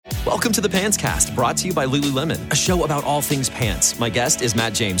Welcome to the Pants Cast, brought to you by Lululemon, a show about all things pants. My guest is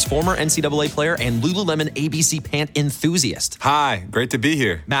Matt James, former NCAA player and Lululemon ABC pant enthusiast. Hi, great to be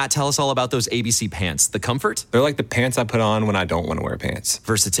here. Matt, tell us all about those ABC pants. The comfort? They're like the pants I put on when I don't want to wear pants.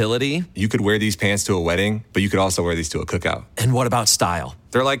 Versatility? You could wear these pants to a wedding, but you could also wear these to a cookout. And what about style?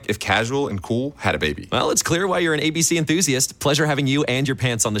 They're like if casual and cool had a baby. Well, it's clear why you're an ABC enthusiast. Pleasure having you and your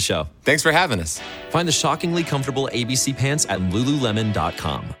pants on the show. Thanks for having us. Find the shockingly comfortable ABC pants at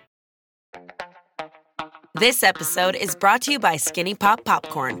Lululemon.com. This episode is brought to you by Skinny Pop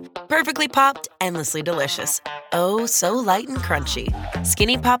Popcorn. Perfectly popped, endlessly delicious. Oh, so light and crunchy.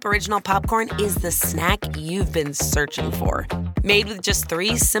 Skinny Pop Original Popcorn is the snack you've been searching for. Made with just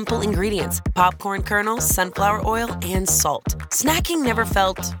 3 simple ingredients: popcorn kernels, sunflower oil, and salt. Snacking never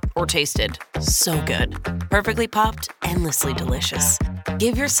felt or tasted so good. Perfectly popped, endlessly delicious.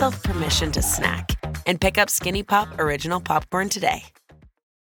 Give yourself permission to snack and pick up Skinny Pop Original Popcorn today.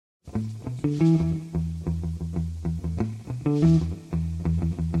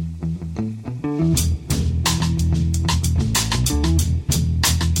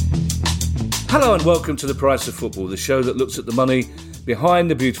 Hello and welcome to The Price of Football, the show that looks at the money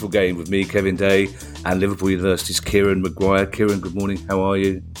behind the beautiful game with me, Kevin Day, and Liverpool University's Kieran Maguire. Kieran, good morning. How are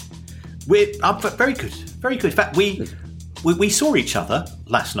you? I'm very good, very good. In fact, we saw each other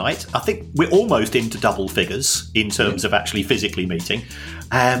last night. I think we're almost into double figures in terms of actually physically meeting,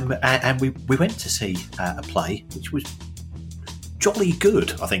 and we went to see a play which was jolly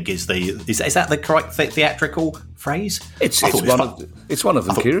good. I think is that the correct theatrical phrase? It's one of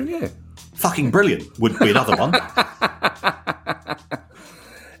them, Kieran. Yeah. Fucking brilliant would be another one.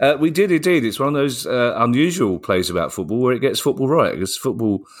 We did indeed. It's one of those unusual plays about football where it gets football right. Because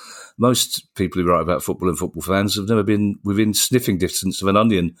football, most people who write about football and football fans have never been within sniffing distance of an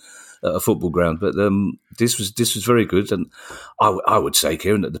onion at a football ground. But this was very good, and I would say,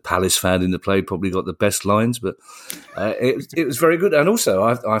 Kieran, that the Palace fan in the play probably got the best lines. But it was very good, and also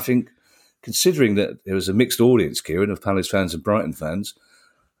I think, considering that there was a mixed audience, Kieran, of Palace fans and Brighton fans,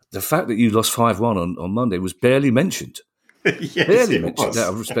 the fact that you lost 5-1 on Monday was barely mentioned. Yes, barely mentioned,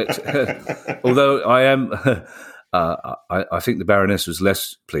 out of respect. Although I am, I think the Baroness was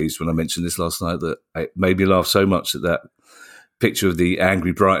less pleased when I mentioned this last night, that it made me laugh so much that picture of the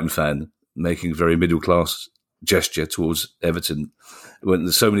angry Brighton fan making a very middle-class gesture towards Everton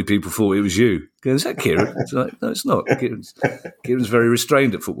when so many people thought it was you. Is that Kieran? It's like, no, it's not. Kieran's very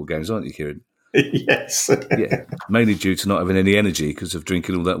restrained at football games, aren't you, Kieran? Yes. Yeah, mainly due to not having any energy because of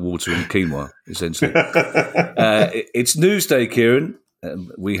drinking all that water and quinoa, essentially. It's news day, Kieran.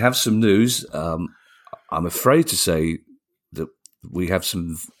 We have some news. I'm afraid to say that we have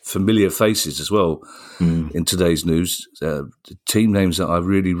some familiar faces as well in today's news. Team names that I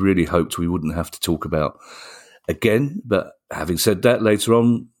really, really hoped we wouldn't have to talk about again. But having said that, later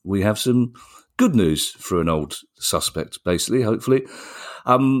on, we have some good news for an old suspect, basically, hopefully.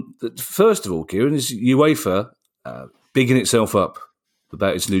 First of all, Kieran, is UEFA bigging itself up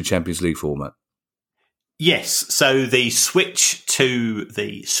about its new Champions League format? Yes. So the switch to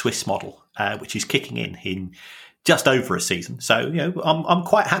the Swiss model, which is kicking in just over a season. So, I'm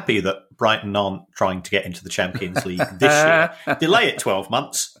quite happy that Brighton aren't trying to get into the Champions League this year. Delay it 12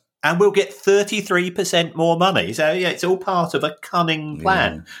 months and we'll get 33% more money. So, yeah, it's all part of a cunning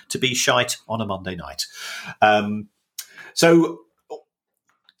plan to be shite on a Monday night. So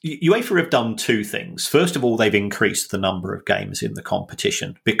UEFA have done 2 things. First of all, they've increased the number of games in the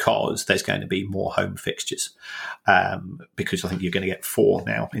competition because there's going to be more home fixtures. Because I think you're going to get 4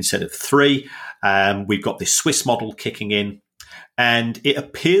 now instead of 3. We've got this Swiss model kicking in, and it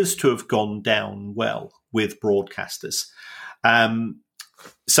appears to have gone down well with broadcasters.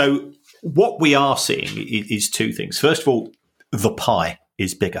 So what we are seeing is 2 things. First of all, the pie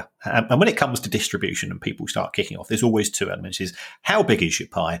is bigger. And when it comes to distribution and people start kicking off, there's always 2 elements: is how big is your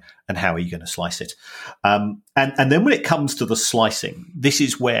pie and how are you going to slice it? And then when it comes to the slicing, this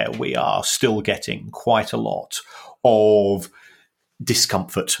is where we are still getting quite a lot of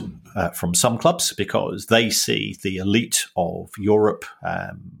discomfort from some clubs, because they see the elite of Europe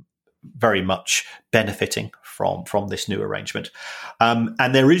very much benefiting from this new arrangement.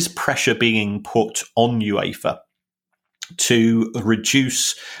 And there is pressure being put on UEFA to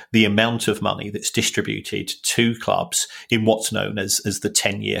reduce the amount of money that's distributed to clubs in what's known as the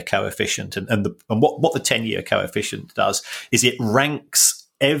 10-year coefficient. And what the 10-year coefficient does is it ranks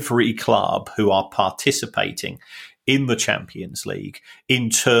every club who are participating in the Champions League in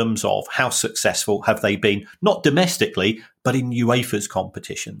terms of how successful have they been, not domestically, but in UEFA's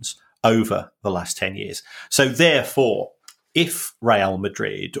competitions over the last 10 years. So therefore, if Real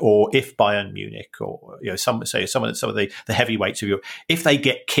Madrid or if Bayern Munich or some of the heavyweights of Europe, if they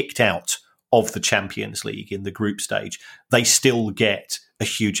get kicked out of the Champions League in the group stage, they still get a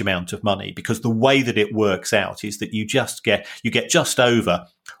huge amount of money, because the way that it works out is that you get just over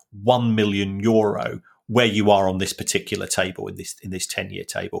 €1 million where you are on this particular table in this 10-year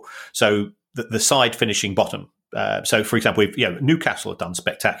table. So the side finishing bottom. So, for example, Newcastle have done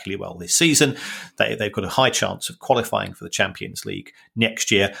spectacularly well this season. They've got a high chance of qualifying for the Champions League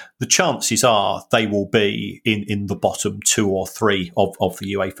next year. The chances are they will be in the bottom 2 or 3 of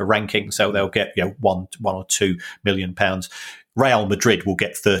the UEFA ranking. So they'll get £1 or £2 million. Real Madrid will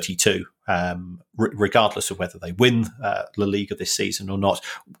get 32, regardless of whether they win La Liga this season or not,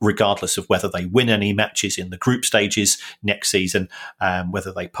 regardless of whether they win any matches in the group stages next season,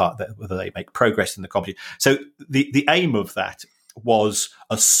 whether they make progress in the competition. So the aim of that was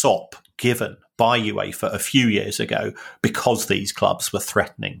a sop given by UEFA a few years ago because these clubs were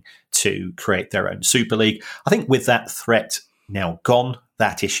threatening to create their own Super League. I think with that threat now gone,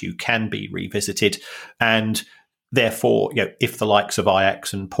 that issue can be revisited, and therefore, if the likes of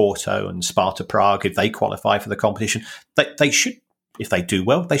Ajax and Porto and Sparta Prague, if they qualify for the competition, they should, if they do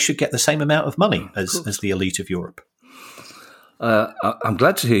well, they should get the same amount of money as the elite of Europe. I'm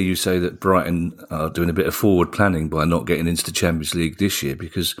glad to hear you say that Brighton are doing a bit of forward planning by not getting into the Champions League this year,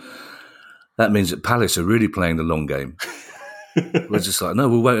 because that means that Palace are really playing the long game. We're just like, no,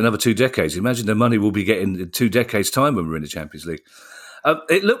 we'll wait another 2 decades. Imagine the money we'll be getting in 2 decades' time when we're in the Champions League.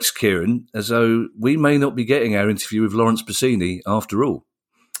 It looks, Kieran, as though we may not be getting our interview with Lawrence Bassini after all.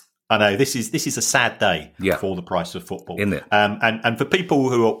 I know this is a sad day for the price of football, isn't it? And for people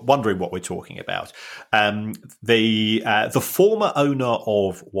who are wondering what we're talking about, the former owner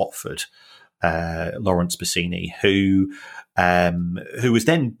of Watford, Lawrence Bassini, who was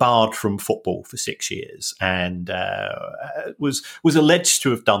then barred from football for 6 years and was alleged to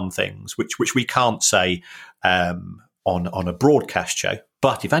have done things which we can't say on a broadcast show.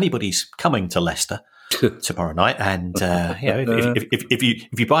 But if anybody's coming to Leicester tomorrow night, and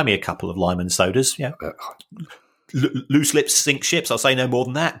if you buy me a couple of lime and sodas, loose lips sink ships. I'll say no more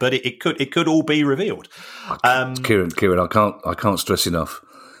than that. But it could all be revealed. Kieran, I can't stress enough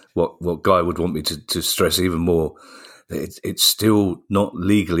what Guy would want me to stress even more. It's still not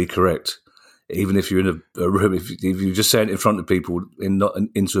legally correct. Even if you're in a room, if you just say it in front of people, not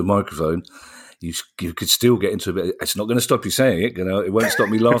into a microphone, you could still get into a bit. It's not going to stop you saying it. It won't stop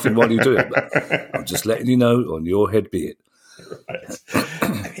me laughing while you do it. But I'm just letting you know, on your head be it. Right.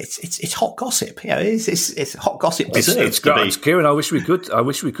 It's hot gossip. It's hot gossip. It's great, Kieran. I wish we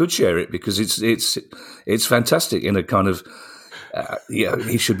could share it, because it's fantastic in a kind of.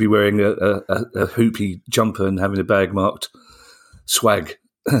 He should be wearing a hoopy jumper and having a bag marked swag.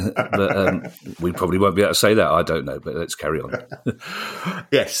 But we probably won't be able to say that. I don't know, but let's carry on.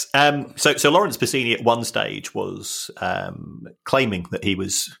 Yes. So Lawrence Bassini at one stage was claiming that he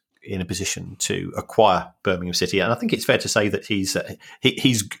was in a position to acquire Birmingham City, and I think it's fair to say that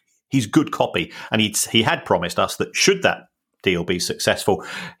he's good copy, and he had promised us that should that deal be successful,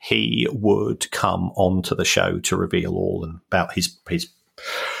 he would come onto the show to reveal all about his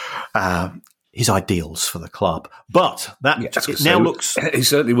ideals for the club. But looks... He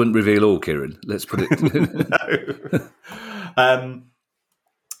certainly wouldn't reveal all, Kieran. Let's put it... No.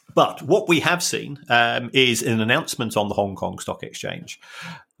 But what we have seen is an announcement on the Hong Kong Stock Exchange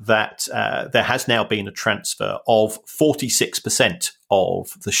that there has now been a transfer of 46%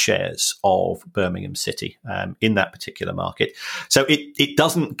 of the shares of Birmingham City in that particular market. So it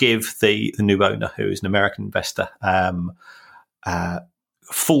doesn't give the new owner, who is an American investor,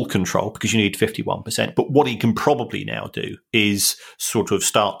 full control, because you need 51%. But what he can probably now do is sort of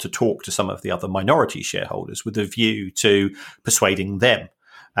start to talk to some of the other minority shareholders with a view to persuading them.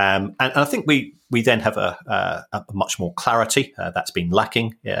 And I think we then have a much more clarity that's been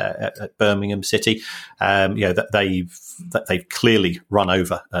lacking at Birmingham City. That they've clearly run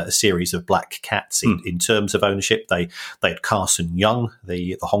over a series of black cats in terms of ownership. They had Carson Young,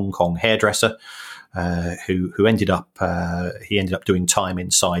 the Hong Kong hairdresser, who ended up doing time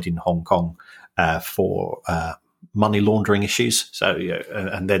inside in Hong Kong for money laundering issues. So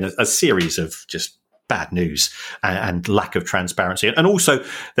and then a series of just bad news and lack of transparency, and also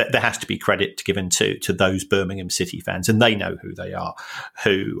that there has to be credit given to those Birmingham City fans, and they know who they are,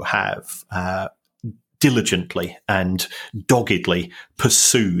 who have diligently and doggedly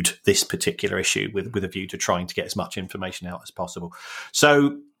pursued this particular issue with a view to trying to get as much information out as possible.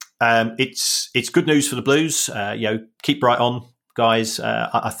 So it's good news for the Blues. Keep right on. guys.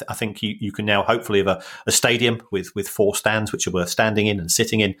 I think you can now hopefully have a stadium with 4 stands, which are worth standing in and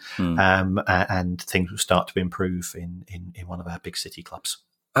sitting in, and things will start to improve in one of our big city clubs.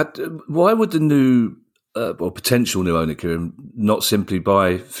 Why would the new or potential new owner, Kieran, not simply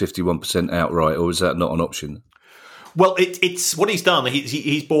buy 51% outright, or is that not an option? Well, it's what he's done.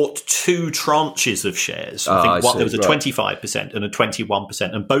 He's bought 2 tranches of shares. I think there was a 25% and a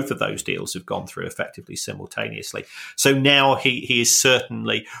 21%, and both of those deals have gone through effectively simultaneously. So now he is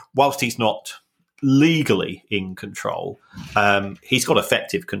certainly, whilst he's not legally in control, he's got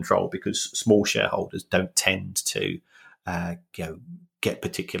effective control because small shareholders don't tend to get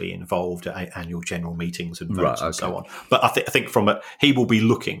particularly involved at annual general meetings and votes and so on. But I think he will be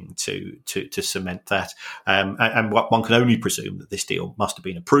looking to cement that. And one can only presume that this deal must have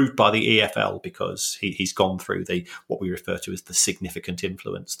been approved by the EFL because he's gone through what we refer to as the significant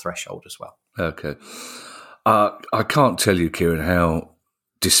influence threshold as well. Okay. I can't tell you, Kieran, how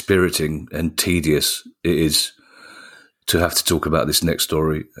dispiriting and tedious it is to have to talk about this next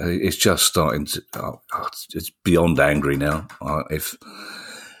story. It's just starting to. It's beyond angry now. I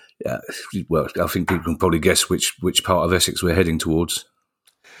think people can probably guess which part of Essex we're heading towards.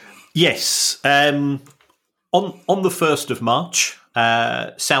 Yes, on the 1st of March,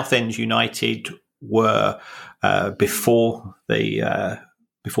 Southend United were before the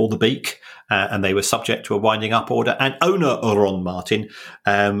Beak. And they were subject to a winding up order. And owner Ron Martin,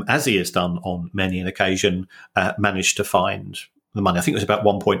 as he has done on many an occasion, managed to find the money. I think it was about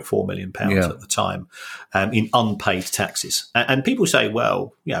 £1.4 million at the time in unpaid taxes. And people say,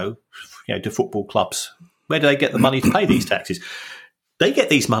 well, do football clubs, where do they get the money to pay these taxes? They get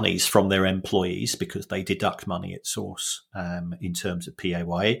these monies from their employees because they deduct money at source in terms of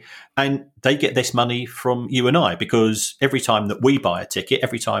PAYE. And they get this money from you and I because every time that we buy a ticket,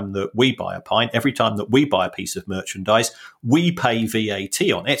 every time that we buy a pint, every time that we buy a piece of merchandise, we pay VAT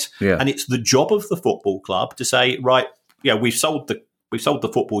on it. Yeah. And it's the job of the football club to say, right, we've sold the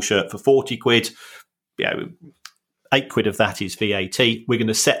football shirt for 40 quid. 8 quid of that is VAT. We're going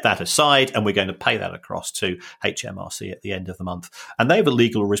to set that aside and we're going to pay that across to HMRC at the end of the month. And they have a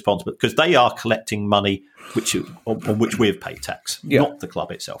legal responsibility because they are collecting money on which we have paid tax, not the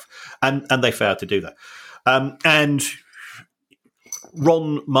club itself. And they failed to do that. And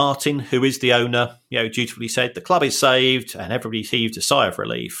Ron Martin, who is the owner, dutifully said the club is saved, and everybody heaved a sigh of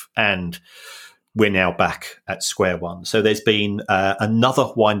relief. And we're now back at square one. So there's been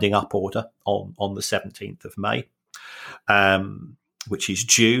another winding up order on the 17th of May. Which is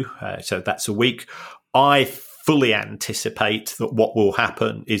due. So that's a week. I fully anticipate that what will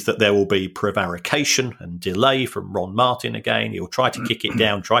happen is that there will be prevarication and delay from Ron Martin again. He'll try to kick it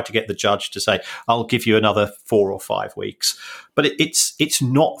down, try to get the judge to say, I'll give you another 4 or 5 weeks. But it's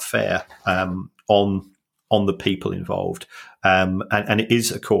not fair on the people involved. And it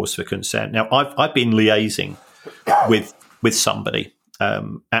is a cause for concern. Now, I've been liaising with somebody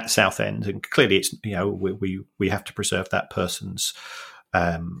at Southend, and clearly it's we have to preserve that person's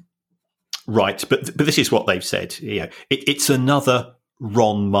right. But this is what they've said. It's another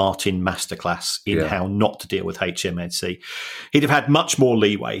Ron Martin masterclass in how not to deal with HMRC. He'd have had much more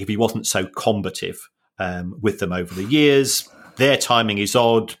leeway if he wasn't so combative with them over the years. Their timing is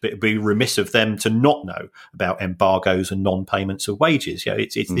odd, but it'd be remiss of them to not know about embargoes and non-payments of wages.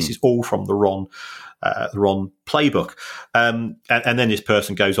 This is all from the Ron playbook. And then this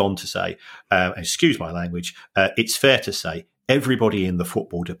person goes on to say, excuse my language, it's fair to say everybody in the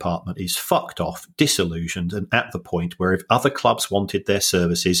football department is fucked off, disillusioned, and at the point where if other clubs wanted their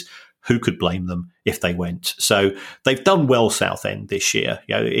services, who could blame them if they went? So they've done well, Southend, this year.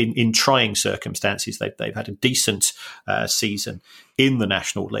 In trying circumstances, they've had a decent season in the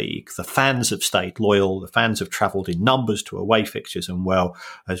National League. The fans have stayed loyal. The fans have travelled in numbers to away fixtures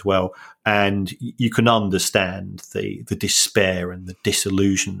as well. And you can understand the despair and the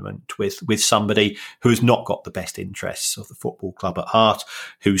disillusionment with somebody who has not got the best interests of the football club at heart,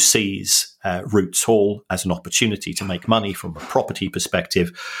 who sees Roots Hall as an opportunity to make money from a property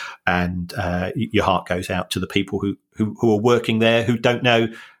perspective. And your heart goes out to the people who are working there, who don't know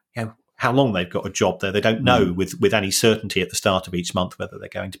how long they've got a job there. They don't know with any certainty at the start of each month whether they're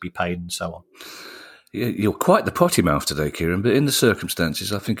going to be paid and so on. You're quite the potty mouth today, Kieran, but in the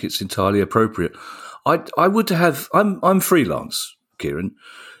circumstances, I think it's entirely appropriate. I'm freelance, Kieran,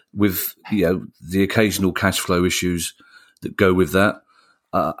 with the occasional cash flow issues that go with that,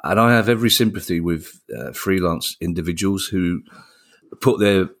 and I have every sympathy with freelance individuals who put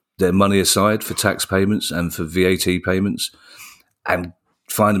their money aside for tax payments and for VAT payments, and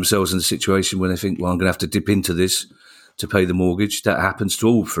find themselves in a situation where they think, well, I'm going to have to dip into this to pay the mortgage. That happens to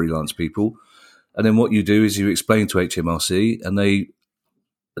all freelance people. And then what you do is you explain to HMRC, and they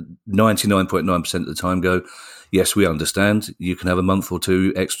 99.9% of the time go, yes, we understand. You can have a month or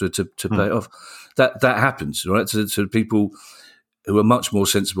two extra to pay it off. That happens, right? To people who are much more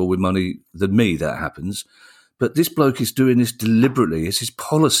sensible with money than me, that happens. But this bloke is doing this deliberately. It's his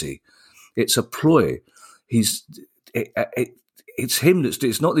policy. It's a ploy. It's him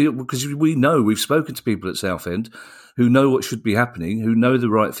it's not because we know, we've spoken to people at Southend who know what should be happening, who know the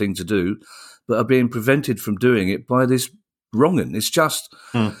right thing to do, but are being prevented from doing it by this wrong'un. It's just,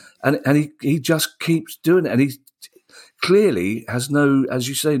 and he just keeps doing it. And he clearly has no, as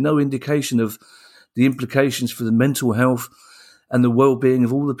you say, no indication of the implications for the mental health and the well-being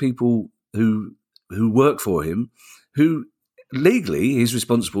of all the people who work for him, who legally he's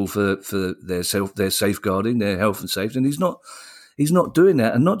responsible for their safeguarding, their health and safety, and he's not doing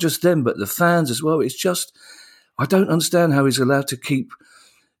that, and not just them, but the fans as well. It's just, I don't understand how he's allowed to keep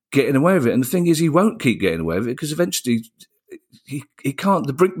getting away with it. And the thing is, he won't keep getting away with it because eventually he can't.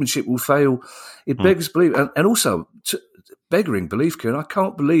 The brinkmanship will fail. It beggars belief, and also beggaring belief, Kieran. I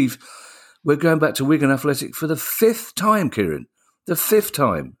can't believe we're going back to Wigan Athletic for the 5th time, Kieran. The 5th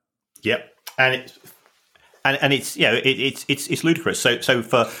time. Yep, and it's it's ludicrous. So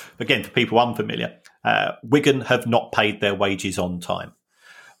for people unfamiliar, Wigan have not paid their wages on time,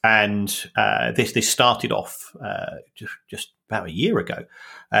 and this started off just about a year ago,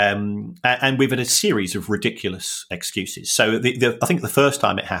 and we've had a series of ridiculous excuses. So I think the first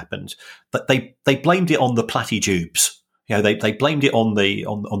time it happened, that they blamed it on the platitubes. They blamed it on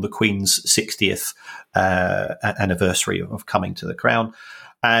the Queen's 60th anniversary of coming to the Crown,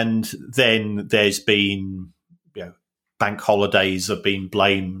 and then there's been bank holidays have been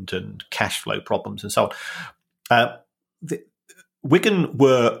blamed and cash flow problems and so on. Wigan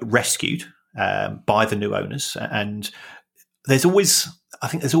were rescued by the new owners, and there's always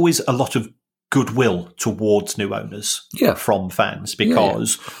a lot of goodwill towards new owners from fans,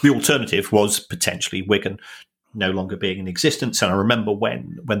 because the alternative was potentially Wigan no longer being in existence. And I remember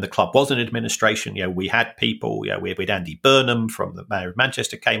when the club was in administration, we had people, we had Andy Burnham from the Mayor of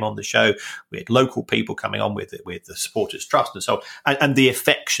Manchester came on the show. We had local people coming on with the Supporters Trust and so on. And the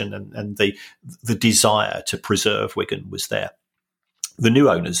affection and the desire to preserve Wigan was there. The new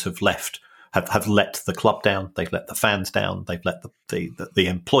owners have let the club down. They've let the fans down. They've let the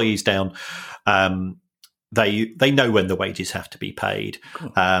employees down. They know when the wages have to be paid.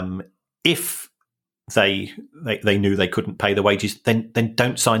 If they knew they couldn't pay the wages, then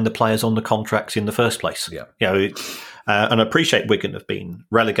don't sign the players on the contracts in the first place. And I appreciate Wigan have been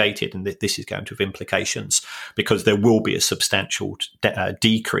relegated, and this is going to have implications because there will be a substantial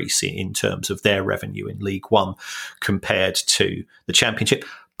decrease in terms of their revenue in League One compared to the Championship.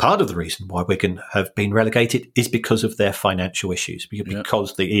 Part of the reason why Wigan have been relegated is because of their financial issues,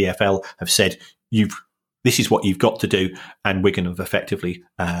 because the EFL have said, this is what you've got to do, and Wigan have effectively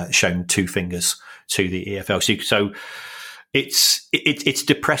shown two fingers to the EFL. So it's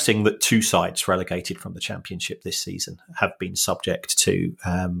depressing that two sides relegated from the Championship this season have been subject to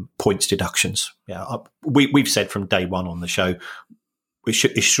points deductions. We've said from day one on the show, it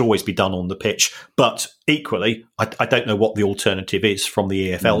should always be done on the pitch. But equally, I don't know what the alternative is from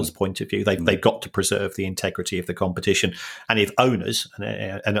the EFL's point of view. They've got to preserve the integrity of the competition. And if owners,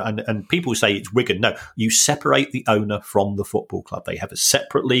 and people say it's Wigan, no, you separate the owner from the football club. They have a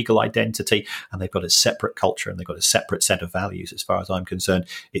separate legal identity, and they've got a separate culture, and they've got a separate set of values. As far as I'm concerned,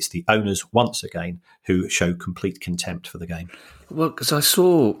 it's the owners, once again, who show complete contempt for the game. Well, because I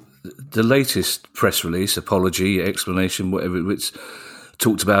saw the latest press release, apology, explanation, whatever it's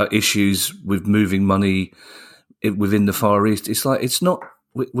talked about issues with moving money within the Far East. It's like,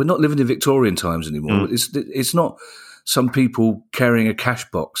 we're not living in Victorian times anymore. It's not some people carrying a cash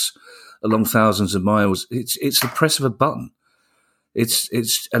box along thousands of miles. It's the press of a button. It's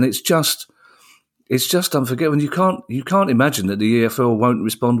just unforgivable. You can't imagine that the EFL won't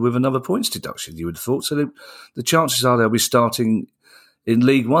respond with another points deduction. You would have thought. So the chances are they'll be starting in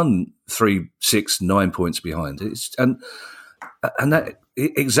League One 3, 6, 9 points behind. And that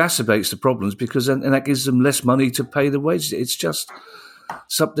it exacerbates the problems because and that gives them less money to pay the wages. It's just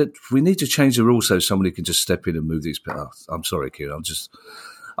something we need to change the rules so somebody can just step in and move these. I'm sorry, Kieran.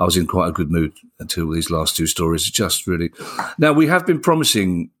 I was in quite a good mood until these last two stories. Just really. Now we have been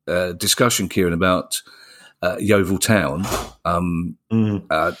promising discussion, Kieran, about Yeovil Town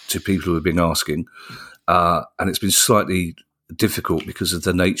to people who have been asking, and it's been slightly difficult because of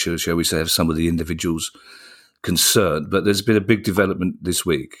the nature, shall we say, of some of the individuals concerned, but there's been a big development this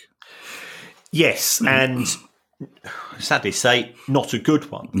week. Yes, and sadly say, not a good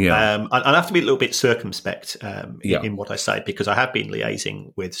one. Yeah. I have to be a little bit circumspect in what I say, because I have been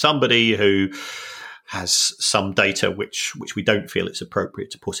liaising with somebody who has some data which we don't feel it's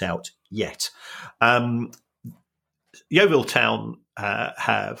appropriate to put out yet. Yeovil Town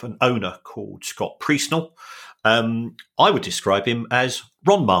have an owner called Scott Priestnall. I would describe him as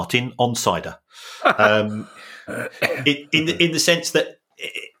Ron Martin on cider, in the sense that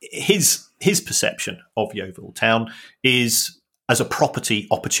his perception of Yeovil Town is as a property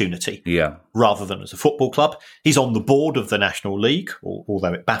opportunity, rather than as a football club. He's on the board of the National League,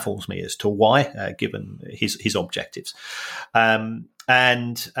 although it baffles me as to why, given his objectives.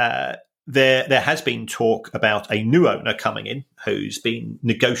 There has been talk about a new owner coming in who's been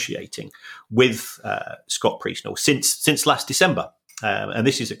negotiating with Scott Priestnall since last December. And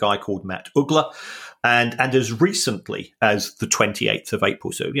this is a guy called Matt Ugler. And as recently as the 28th of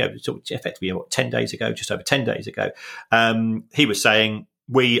April, so effectively 10 days ago, just over 10 days ago, he was saying,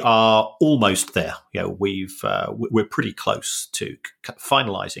 we are almost there. We're pretty close to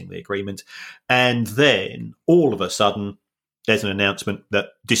finalising the agreement. And then all of a sudden, there's an announcement that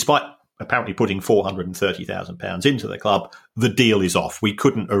despite apparently putting £430,000 into the club, the deal is off. We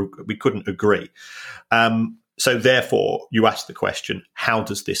couldn't agree. So therefore, you ask the question: how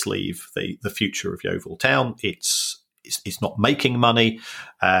does this leave the future of Yeovil Town? It's not making money.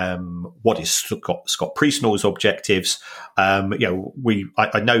 What is Scott Priestnall's objectives? I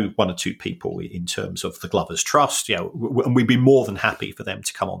know one or two people in terms of the Glovers Trust. And we'd be more than happy for them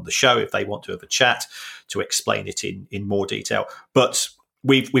to come on the show if they want to have a chat to explain it in more detail. But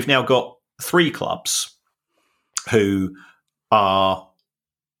we've now got 3 clubs who are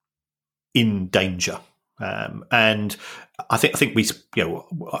in danger. And I think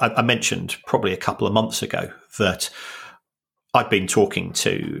I mentioned probably a couple of months ago that I'd been talking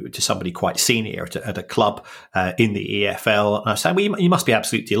to somebody quite senior at a club in the EFL, and I was saying, well, you must be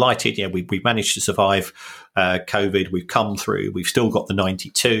absolutely delighted. We've managed to survive COVID. We've come through. We've still got the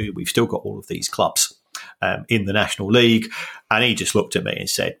 92. We've still got all of these clubs in the National League. And he just looked at me and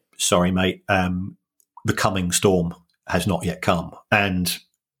said, sorry, mate, the coming storm has not yet come. And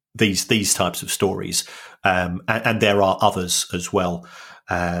these types of stories, and there are others as well.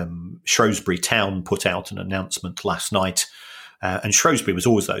 Shrewsbury Town put out an announcement last night, and Shrewsbury was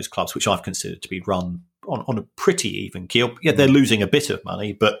always those clubs which I've considered to be run on a pretty even keel. Yeah, they're losing a bit of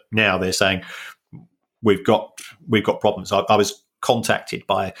money, but now they're saying we've got problems. I was contacted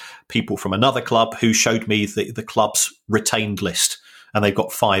by people from another club who showed me the club's retained list, and they've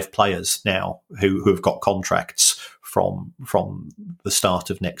got 5 players now who have got contracts from the start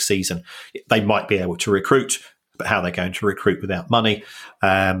of next season. They might be able to recruit, but how they're going to recruit without money,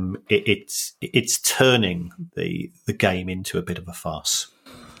 it's turning the game into a bit of a farce.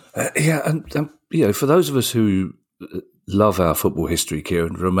 And for those of us who love our football history,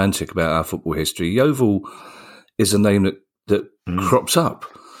 Kieran, romantic about our football history, Yeovil is a name that crops up.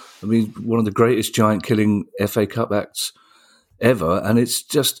 I mean, one of the greatest giant-killing FA Cup acts ever, and it's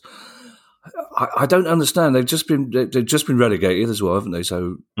just, I don't understand. They've just been relegated as well, haven't they?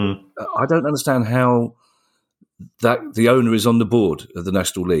 So I don't understand how that the owner is on the board of the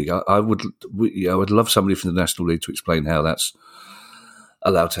National League. I would love somebody from the National League to explain how that's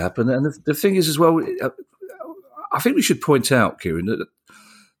allowed to happen. And the thing is as well, I think we should point out, Kieran, that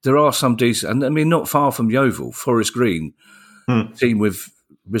there are some decent, and I mean, not far from Yeovil, Forest Green, team with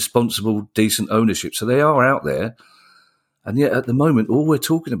responsible, decent ownership. So they are out there. And yet, at the moment, all we're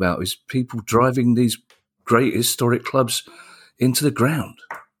talking about is people driving these great historic clubs into the ground.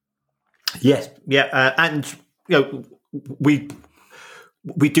 Yes, yeah, and we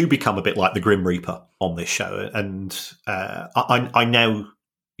do become a bit like the Grim Reaper on this show. And I now,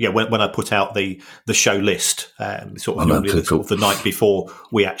 when I put out the show list, the night before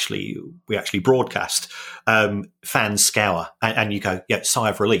we actually broadcast, fans scour and you go, sigh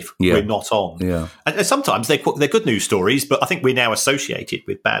of relief. Yeah. We're not on. Yeah. And sometimes they're good news stories, but I think we're now associated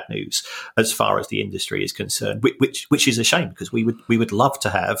with bad news as far as the industry is concerned, which is a shame, because we would love to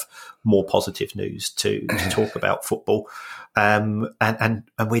have more positive news to talk about football. And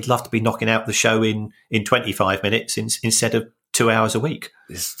we'd love to be knocking out the show in 25 minutes instead of 2 hours a week.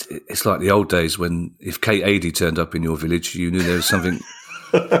 It's like the old days when if Kate Adie turned up in your village, you knew there was something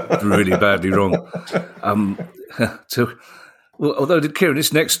really badly wrong. Although, Kieran,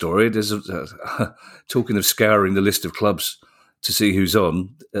 this next story, there's talking of scouring the list of clubs to see who's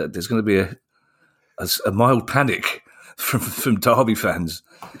on, there's going to be a mild panic from Derby fans.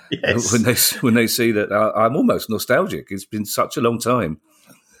 Yes. when they see that. I'm almost nostalgic. It's been such a long time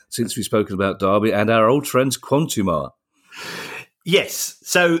since we've spoken about Derby and our old friends Quantumar. Yes.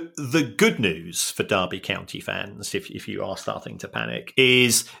 So the good news for Derby County fans, if you are starting to panic,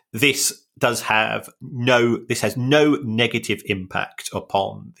 is this has no negative impact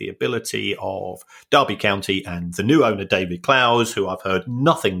upon the ability of Derby County and the new owner, David Clowes, who I've heard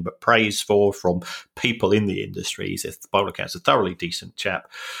nothing but praise for from people in the industry. He's, by all accounts, a thoroughly decent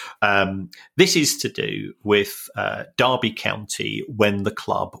chap. This is to do with Derby County when the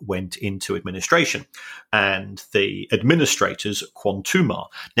club went into administration and the administrators, Quantuma.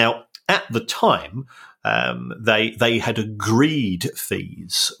 Now, at the time, they had agreed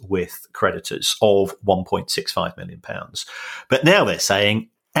fees with creditors of £1.65 million. But now they're saying,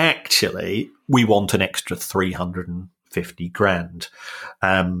 actually, we want an extra 350 grand.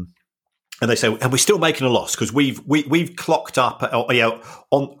 And they say, and we're still making a loss because we've clocked up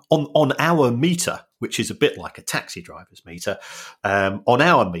on our meter, which is a bit like a taxi driver's meter. On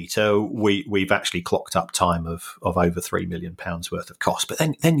our meter, we've actually clocked up time of over £3 million worth of cost. But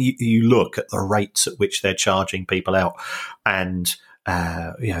then you look at the rates at which they're charging people out, and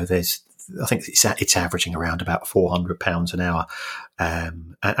there's, I think it's averaging around about £400 an hour,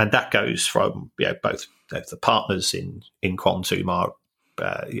 and that goes from both the partners in Quantum are.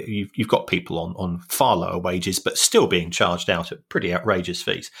 You've got people on far lower wages, but still being charged out at pretty outrageous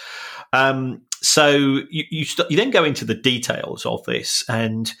fees. So you then go into the details of this,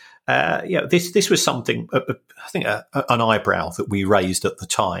 and this was something I think an eyebrow that we raised at the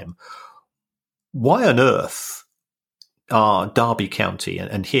time. Why on earth are Derby County,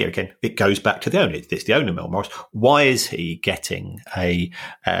 and here again it goes back to the owner. It's the owner, Mel Morris. Why is he getting a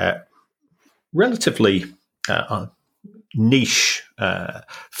relatively niche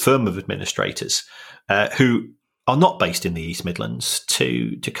firm of administrators who are not based in the East Midlands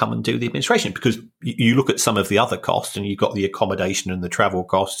to come and do the administration? Because you look at some of the other costs, and you've got the accommodation and the travel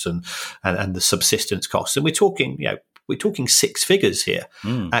costs and the subsistence costs, and we're talking six figures here.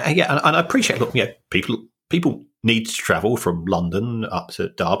 And I appreciate, look, people need to travel from London up to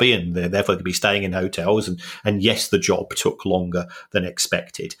Derby, and they're therefore going to be staying in hotels, and yes, the job took longer than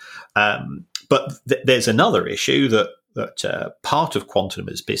expected. But there's another issue that part of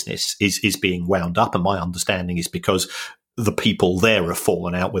Quantum's business is being wound up, and my understanding is because the people there have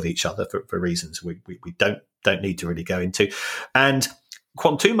fallen out with each other for reasons we don't need to really go into. And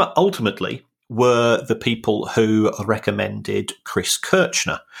Quantuma ultimately were the people who recommended Chris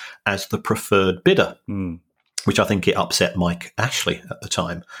Kirchner as the preferred bidder, which I think it upset Mike Ashley at the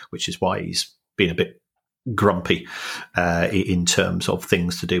time, which is why he's been a bit grumpy in terms of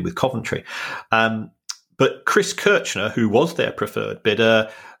things to do with Coventry. But Chris Kirchner, who was their preferred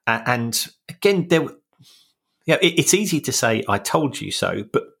bidder, and again, it's easy to say, I told you so,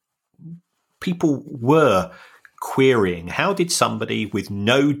 but people were querying, how did somebody with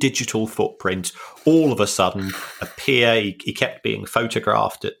no digital footprint all of a sudden appear? He kept being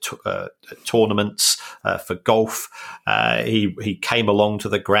photographed at tournaments for golf. He came along to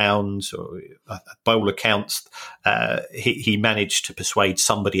the grounds, or by all accounts, he managed to persuade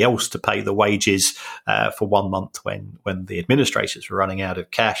somebody else to pay the wages for 1 month when the administrators were running out of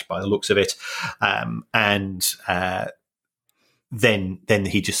cash, by the looks of it. Then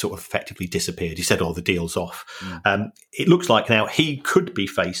he just sort of effectively disappeared. He said, the deal's off. It looks like now he could be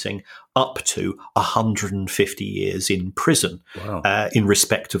facing up to 150 years in prison. Wow. In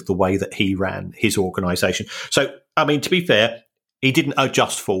respect of the way that he ran his organisation. So, I mean, to be fair, he didn't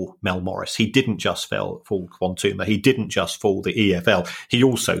just fool Mel Morris. He didn't just fool Quantuma. He didn't just fool the EFL. He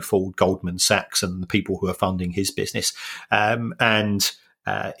also fooled Goldman Sachs and the people who are funding his business.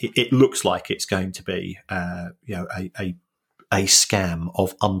 It looks like it's going to be a scam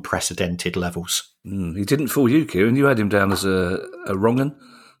of unprecedented levels. He didn't fool you, Kieran. You had him down as a wrong-un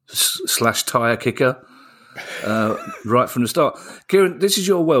 / tyre kicker right from the start. Kieran, this is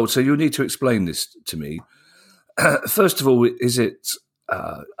your world, so you'll need to explain this to me. First of all, is it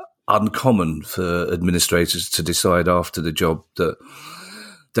uncommon for administrators to decide after the job that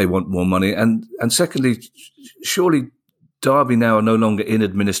they want more money? And secondly, surely Derby now are no longer in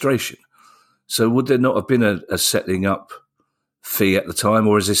administration. So would there not have been a setting up fee at the time,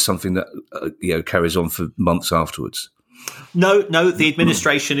 or is this something that carries on for months afterwards? No, the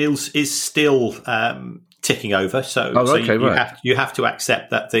administration is still ticking over. So, you have to accept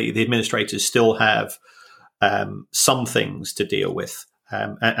that the administrators still have some things to deal with,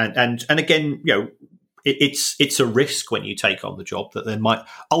 and again, it's a risk when you take on the job that there might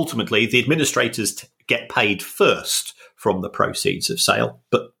ultimately the administrators get paid first from the proceeds of sale,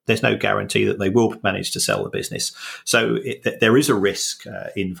 but there's no guarantee that they will manage to sell the business. So there is a risk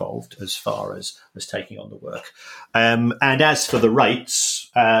involved as far as taking on the work. And as for the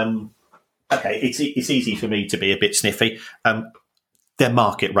rates, it's easy for me to be a bit sniffy. they're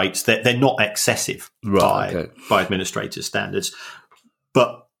market rates. They're not excessive by administrators' standards.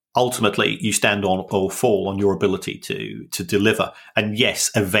 But ultimately, you stand on or fall on your ability to deliver. And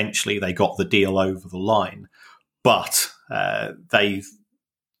yes, eventually they got the deal over the line, but they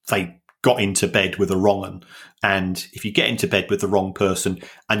got into bed with the wrong one. And if you get into bed with the wrong person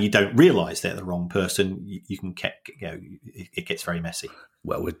and you don't realise they're the wrong person, you can it gets very messy.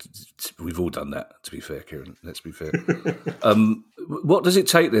 Well, we've all done that, to be fair, Kieran. Let's be fair. What does it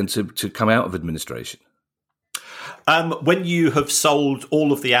take then to come out of administration? When you have sold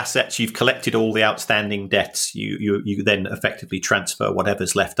all of the assets, you've collected all the outstanding debts, you then effectively transfer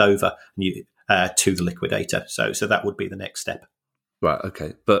whatever's left over to the liquidator. So that would be the next step. Right.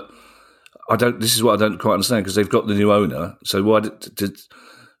 Okay. But this is what I don't quite understand, because they've got the new owner. So why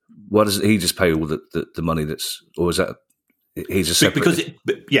doesn't he just pay all the money or is that he's a separate?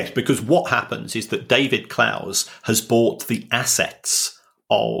 Because what happens is that David Clowes has bought the assets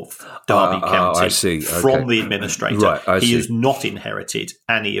of Derby County from the administrator. Right, he has not inherited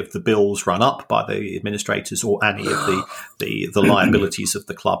any of the bills run up by the administrators or any of the liabilities of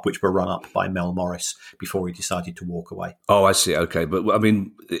the club, which were run up by Mel Morris before he decided to walk away. Oh, I see. Okay. But I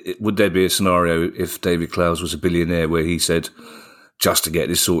mean, would there be a scenario if David Clowes was a billionaire where he said, just to get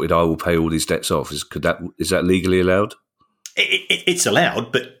this sorted, I will pay all these debts off? Is that legally allowed? It's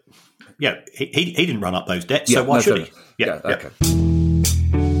allowed, but he didn't run up those debts, so why should he? Yeah. Okay.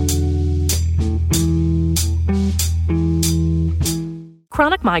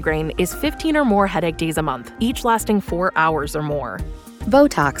 Chronic migraine is 15 or more headache days a month, each lasting 4 hours or more.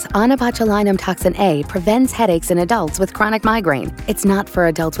 Botox, onabotulinum toxin A, prevents headaches in adults with chronic migraine. It's not for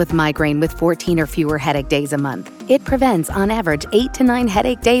adults with migraine with 14 or fewer headache days a month. It prevents, on average, 8 to 9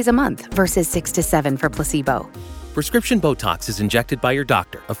 headache days a month versus 6 to 7 for placebo. Prescription Botox is injected by your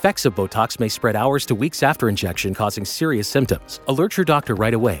doctor. Effects of Botox may spread hours to weeks after injection, causing serious symptoms. Alert your doctor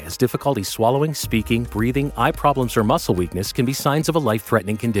right away, as difficulty swallowing, speaking, breathing, eye problems, or muscle weakness can be signs of a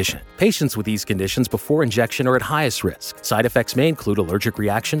life-threatening condition. Patients with these conditions before injection are at highest risk. Side effects may include allergic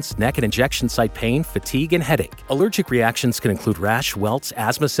reactions, neck and injection site pain, fatigue, and headache. Allergic reactions can include rash, welts,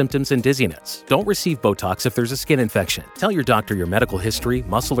 asthma symptoms, and dizziness. Don't receive Botox if there's a skin infection. Tell your doctor your medical history,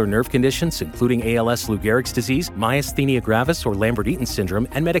 muscle or nerve conditions, including ALS, Lou Gehrig's disease, myasthenia gravis or Lambert-Eaton syndrome,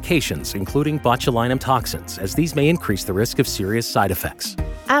 and medications, including botulinum toxins, as these may increase the risk of serious side effects.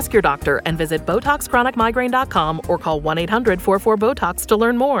 Ask your doctor and visit BotoxChronicMigraine.com or call 1-800-44-BOTOX to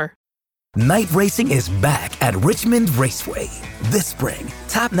learn more. Night racing is back at Richmond Raceway. This spring,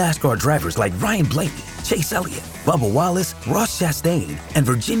 top NASCAR drivers like Ryan Blaney, Chase Elliott, Bubba Wallace, Ross Chastain, and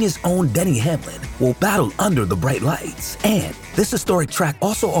Virginia's own Denny Hamlin will battle under the bright lights. And this historic track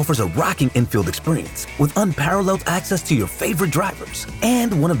also offers a rocking infield experience with unparalleled access to your favorite drivers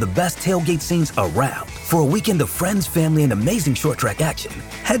and one of the best tailgate scenes around. For a weekend of friends, family, and amazing short track action,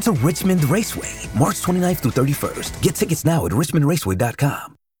 head to Richmond Raceway, March 29th through 31st. Get tickets now at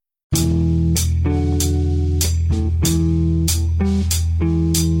richmondraceway.com.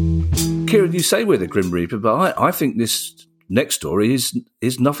 Kieran, you say we're the Grim Reaper, but I think this next story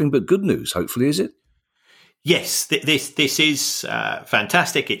is nothing but good news. Hopefully, is it? Yes, this is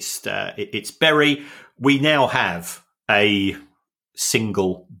fantastic. It's Bury. We now have a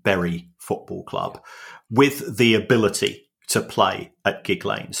single Bury football club with the ability to play at Gig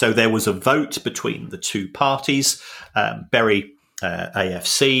Lane. So there was a vote between the two parties, Bury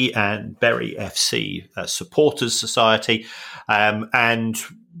AFC and Bury FC Supporters Society, and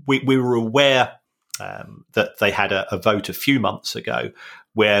we were aware that they had a vote a few months ago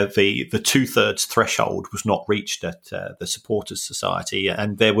where the 2/3 threshold was not reached at the Supporters Society,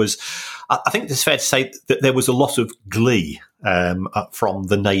 and there was, I think it's fair to say that there was a lot of glee from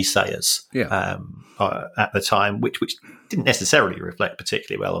the naysayers at the time, which didn't necessarily reflect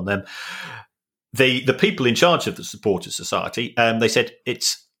particularly well on them. The people in charge of the Supporters Society, they said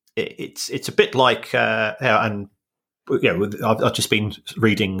it's a bit like, and I've just been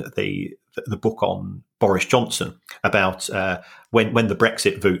reading the book on Boris Johnson about when the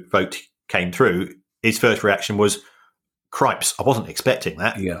Brexit vote came through. His first reaction was, "Cripes, I wasn't expecting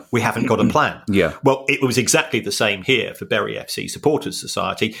that. Yeah. We haven't got a plan." Yeah. Well, it was exactly the same here for Bury FC Supporters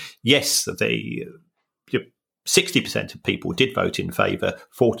Society. Yes, 60% of people did vote in favour.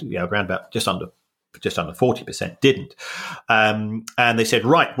 40, around about just under 40% didn't. And they said,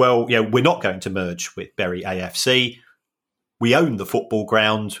 right, well, we're not going to merge with Bury AFC. We own the football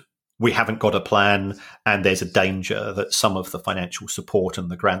ground. We haven't got a plan, and there's a danger that some of the financial support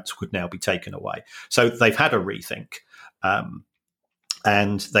and the grants could now be taken away. So they've had a rethink,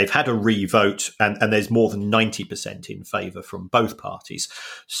 and they've had a re-vote, and there's more than 90% in favour from both parties.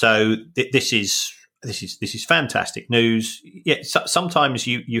 So this is this is fantastic news. Yeah, sometimes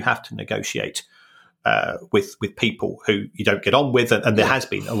you have to negotiate with people who you don't get on with, and there has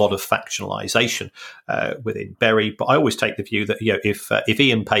been a lot of factionalisation within Bury. But I always take the view that if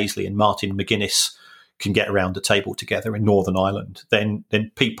Ian Paisley and Martin McGuinness can get around the table together in Northern Ireland, then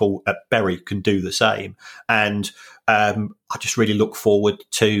people at Bury can do the same. And I just really look forward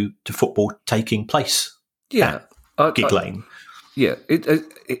to football taking place. Yeah, Gig Lane. Yeah,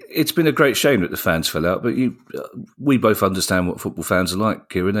 it's been a great shame that the fans fell out, but we both understand what football fans are like,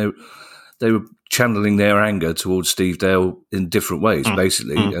 Kieran. They were channeling their anger towards Steve Dale in different ways,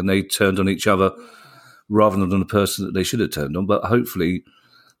 basically, and they turned on each other rather than on the person that they should have turned on. But hopefully,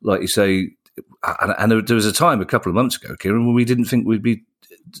 like you say, and there was a time a couple of months ago, Kieran, when we didn't think we'd be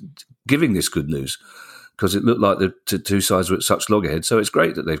giving this good news because it looked like the two sides were at such loggerheads. So it's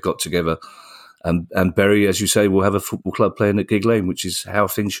great that they've got together. And Bury, as you say, will have a football club playing at Gig Lane, which is how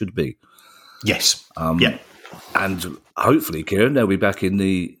things should be. Yes. Yeah. And hopefully, Kieran, they'll be back in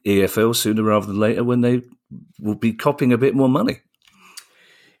the EFL sooner rather than later when they will be copping a bit more money.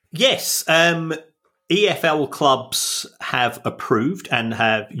 Yes. EFL clubs have approved and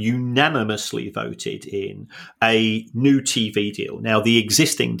have unanimously voted in a new TV deal. Now, the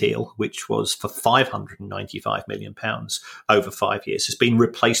existing deal, which was for £595 million over 5 years, has been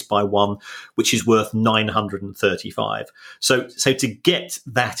replaced by one which is worth £935. So to get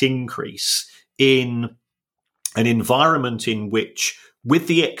that increase in an environment in which, with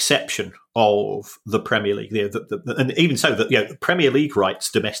the exception of the Premier League, and even so, that Premier League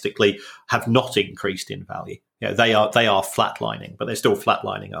rights domestically have not increased in value. They are flatlining, but they're still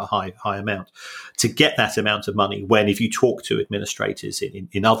flatlining at a high amount. To get that amount of money, when if you talk to administrators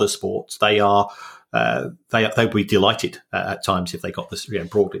in other sports, they'll be delighted at times if they got this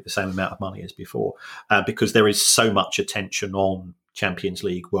broadly the same amount of money as before, because there is so much attention on Champions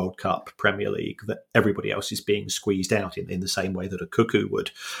League, World Cup, Premier League, that everybody else is being squeezed out in the same way that a cuckoo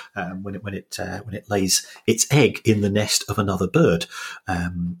would when it lays its egg in the nest of another bird.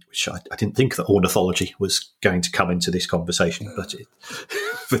 Which I didn't think that ornithology was going to come into this conversation, but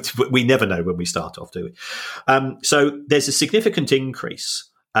we never know when we start off, do we? So there's a significant increase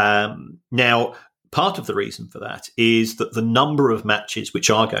now. Part of the reason for that is that the number of matches which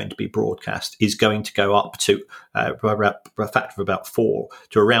are going to be broadcast is going to go up to a factor of about 4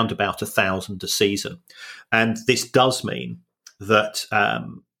 to around about 1,000 a season. And this does mean that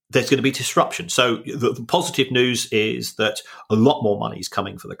there's going to be disruption. So the positive news is that a lot more money is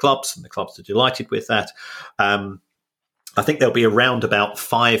coming for the clubs, and the clubs are delighted with that. I think there'll be around about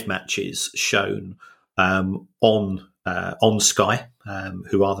 5 matches shown on Sky,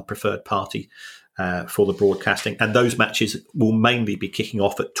 who are the preferred party for the broadcasting, and those matches will mainly be kicking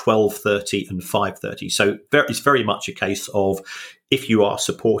off at 12:30 and 5:30. So it's very much a case of, if you are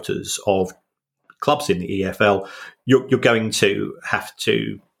supporters of clubs in the EFL, you're going to have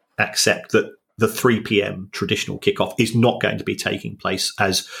to accept that the 3 p.m. traditional kickoff is not going to be taking place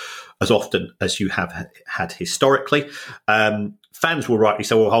as often as you have had historically. Fans will rightly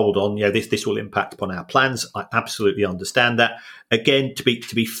say, well, hold on, this will impact upon our plans. I absolutely understand that. Again, to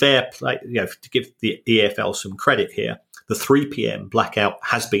be fair, to give the EFL some credit here, the 3 p.m. blackout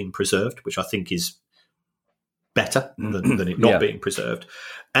has been preserved, which I think is better than it not being preserved.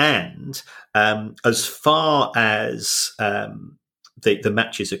 And as far as the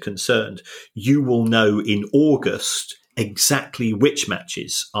matches are concerned, you will know in August exactly which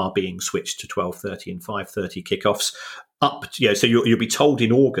matches are being switched to 12:30 and 5:30 kickoffs. So you'll be told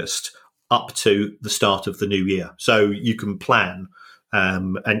in August up to the start of the new year, so you can plan.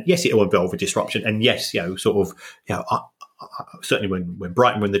 And yes, it will involve a disruption. And yes, certainly when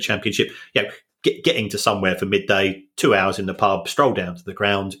Brighton win the Championship, getting to somewhere for midday, 2 hours in the pub, stroll down to the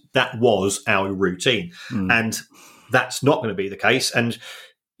ground, that was our routine, and that's not going to be the case. And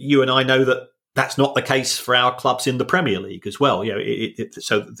you and I know that that's not the case for our clubs in the Premier League as well.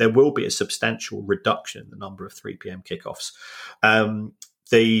 So there will be a substantial reduction in the number of 3 p.m. kickoffs.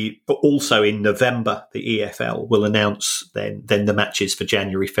 Also in November, the EFL will announce then the matches for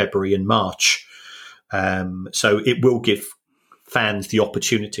January, February, and March. So it will give fans the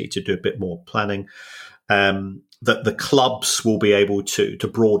opportunity to do a bit more planning. That the clubs will be able to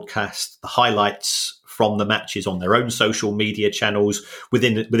broadcast the highlights from the matches on their own social media channels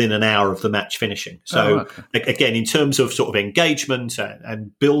within an hour of the match finishing. So again, in terms of sort of engagement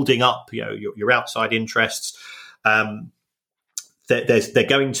and building up, your outside interests, they're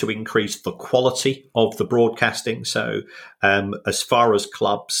going to increase the quality of the broadcasting. So as far as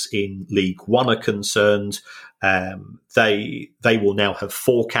clubs in League One are concerned, they will now have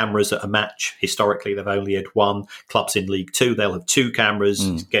 4 cameras at a match. Historically, they've only had 1. Clubs in League Two, they'll have 2 cameras.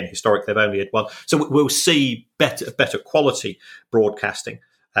 Again, historically, they've only had 1. So we'll see better quality broadcasting.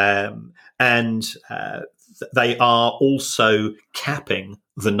 And they are also capping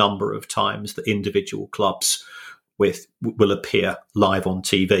the number of times that individual clubs will appear live on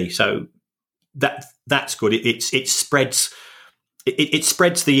TV. So that's good. It spreads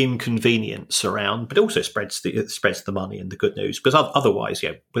the inconvenience around, but also spreads the money and the good news. Because otherwise,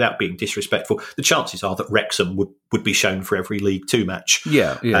 without being disrespectful, the chances are that Wrexham would be shown for every League Two match.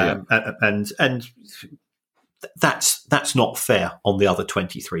 And that's not fair on the other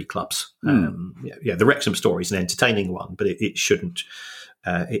 23 clubs. The Wrexham story is an entertaining one, but it shouldn't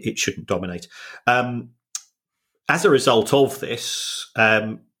dominate. As a result of this,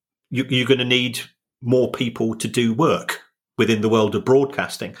 you're going to need more people to do work within the world of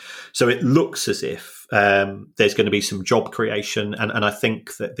broadcasting. So it looks as if there's going to be some job creation, and I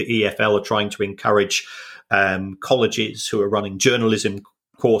think that the EFL are trying to encourage colleges who are running journalism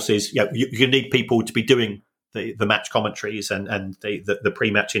courses. You need people to be doing the match commentaries and the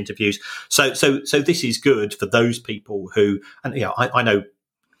pre-match interviews. So this is good for those people who, and I know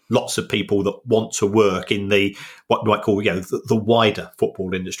lots of people that want to work in the what we might call the wider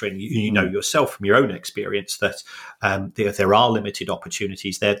football industry, and you know yourself from your own experience that there are limited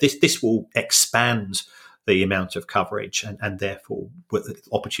opportunities there. This will expand the amount of coverage, and therefore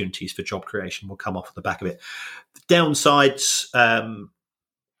opportunities for job creation will come off the back of it. The downsides.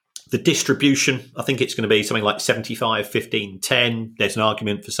 The distribution, I think it's going to be something like 75, 15, 10. There's an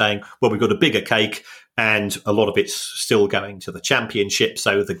argument for saying, well, we've got a bigger cake and a lot of it's still going to the Championship.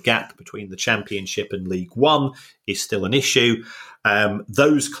 So the gap between the Championship and League One is still an issue.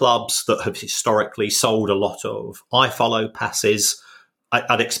 Those clubs that have historically sold a lot of iFollow passes,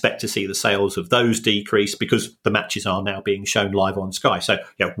 I'd expect to see the sales of those decrease because the matches are now being shown live on Sky. So,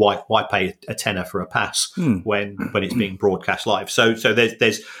 why pay a tenner for a pass when it's being broadcast live? So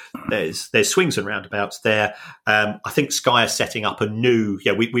there's swings and roundabouts there. I think Sky are setting up a new.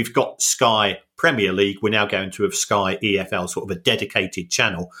 We've got Sky Premier League. We're now going to have Sky EFL, sort of a dedicated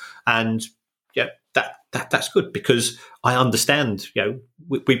channel, and that's good because I understand.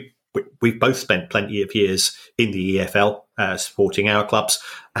 We've both spent plenty of years in the EFL supporting our clubs,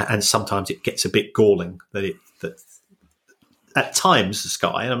 and sometimes it gets a bit galling that at times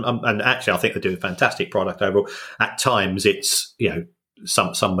Sky and actually I think they do a fantastic product overall. At times it's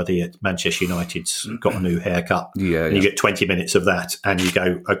somebody at Manchester United's got a new haircut, and you get 20 minutes of that, and you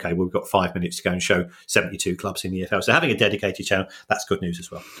go, okay, we've got 5 minutes to go and show 72 clubs in the EFL. So having a dedicated channel, that's good news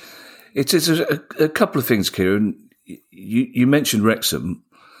as well. It is a couple of things, Kieran. You mentioned Wrexham.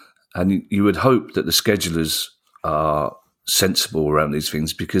 And you would hope that the schedulers are sensible around these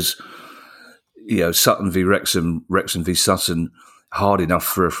things because, Sutton v Wrexham, Wrexham v Sutton, hard enough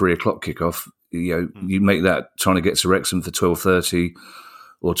for a 3 o'clock kickoff. You make that trying to get to Wrexham for 12:30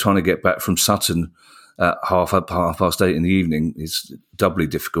 or trying to get back from Sutton at half past 8 in the evening is doubly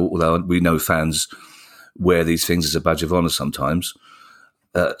difficult, although we know fans wear these things as a badge of honour sometimes.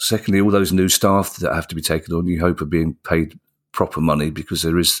 Secondly, all those new staff that have to be taken on, you hope are being paid proper money because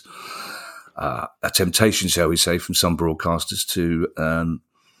there is a temptation, shall we say, from some broadcasters to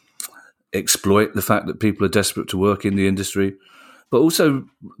exploit the fact that people are desperate to work in the industry. But also,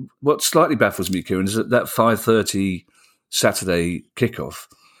 what slightly baffles me, Kieran, is that 5:30 Saturday kickoff,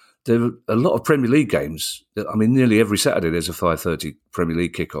 there are a lot of Premier League games. I mean, nearly every Saturday there's a 5:30 Premier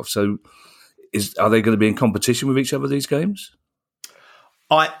League kickoff. So are they going to be in competition with each other, these games?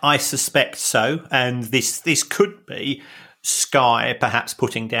 I suspect so. And this could be Sky perhaps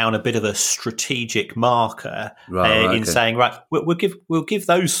putting down a bit of a strategic marker in saying, right, we'll give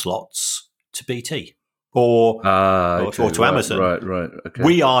those slots to BT or to Amazon. Right. Okay.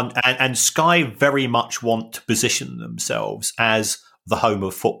 We aren't, and Sky very much want to position themselves as the home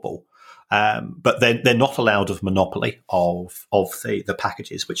of football. But they're not allowed of monopoly of the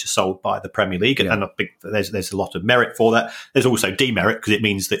packages which are sold by the Premier League, and I think there's a lot of merit for that. There's also demerit because it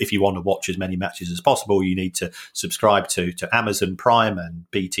means that if you want to watch as many matches as possible, you need to subscribe to Amazon Prime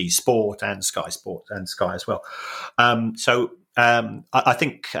and BT Sport and Sky Sport and Sky as well. I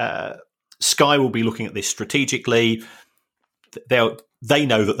think Sky will be looking at this strategically. They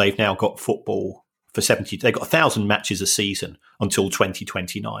know that they've now got football for 70. They've got 1,000 matches a season until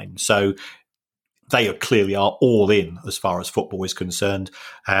 2029. So they clearly are all in as far as football is concerned.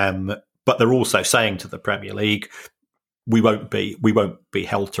 But they're also saying to the Premier League, we won't be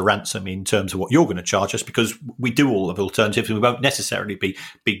held to ransom in terms of what you're going to charge us, because we do all of the alternatives, and we won't necessarily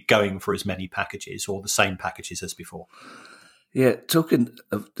be going for as many packages or the same packages as before. Yeah, talking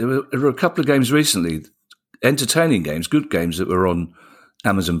of, there were a couple of games recently, entertaining games, good games that were on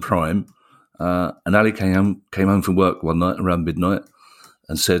Amazon Prime. And Ali came home from work one night around midnight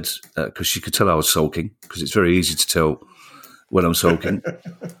and said, because she could tell I was sulking, because it's very easy to tell when I'm sulking.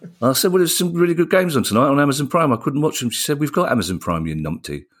 I said, well, there's some really good games on tonight on Amazon Prime. I couldn't watch them. She said, we've got Amazon Prime, you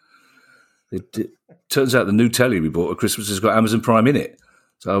numpty. It turns out the new telly we bought at Christmas has got Amazon Prime in it.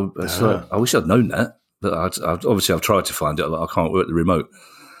 So I wish I'd known that. But obviously I've tried to find it. I can't work the remote.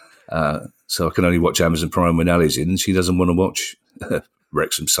 So I can only watch Amazon Prime when Ali's in, and she doesn't want to watch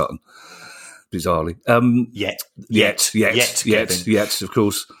Wrexham Sutton, bizarrely. Yet, of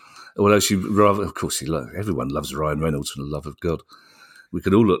course. Although she rather, of course, everyone loves Ryan Reynolds, for the love of God. We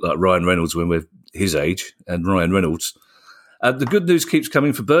could all look like Ryan Reynolds when we're his age, and Ryan Reynolds. The good news keeps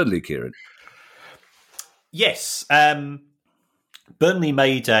coming for Burnley, Kieran. Yes. Burnley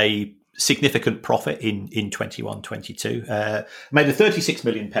made a significant profit in 21-22. Made a £36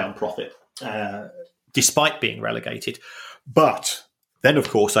 million profit, despite being relegated. But then, of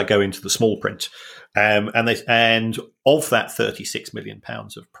course, I go into the small print. And of that £36 million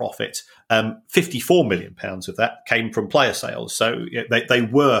of profit, £54 million of that came from player sales. So they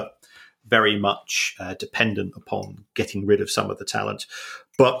were very much dependent upon getting rid of some of the talent.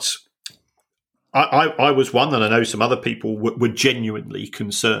 But I was one, and I know some other people were genuinely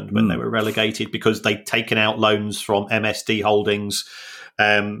concerned when they were relegated, because they'd taken out loans from MSD Holdings.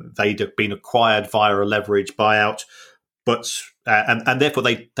 They'd have been acquired via a leverage buyout, but and therefore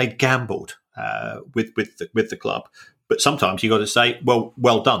they gambled with the club. But sometimes you got to say,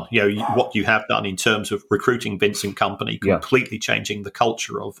 well done. What you have done in terms of recruiting Vincent Kompany, completely changing the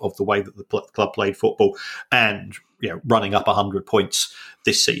culture of the way that the club played football, and running up 100 points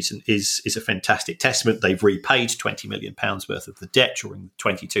this season is a fantastic testament. They've repaid £20 million worth of the debt during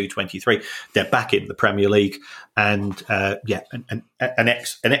 22-23. They're back in the Premier League, and an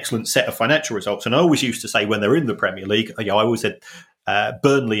excellent set of financial results. And I always used to say, when they're in the Premier League, I always said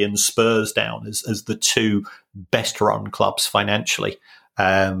Burnley and Spurs down as the two best run clubs financially,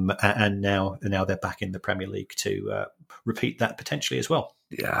 and now they're back in the Premier League to repeat that potentially as well.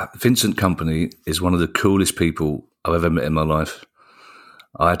 Yeah, Vincent Kompany is one of the coolest people I've ever met in my life.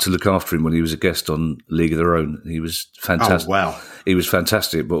 I had to look after him when he was a guest on League of Their Own. He was fantastic. Oh, wow. He was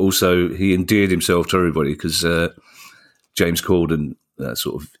fantastic, but also he endeared himself to everybody, because James Corden,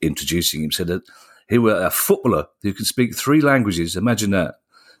 sort of introducing him, said that he was a footballer who could speak 3 languages. Imagine that.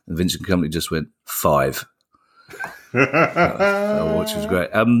 And Vincent Kompany just went 5. Which was great.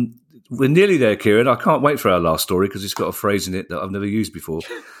 We're nearly there, Kieran. I can't wait for our last story, because it's got a phrase in it that I've never used before.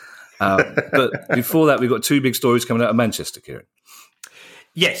 But before that, we've got 2 big stories coming out of Manchester, Kieran.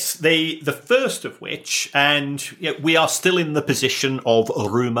 Yes, the first of which, and we are still in the position of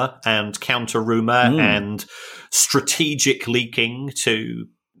rumour and counter-rumour and strategic leaking to,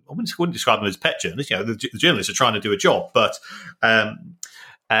 I wouldn't describe them as pet journalists. The journalists are trying to do a job, but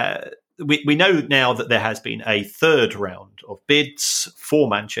we know now that there has been a third round of bids for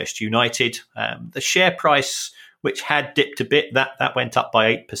Manchester United. The share price, which had dipped a bit, that went up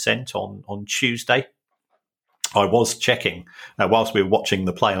by 8% on Tuesday. I was checking whilst we were watching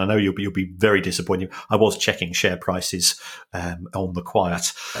the play, and I know you'll be very disappointed. I was checking share prices on the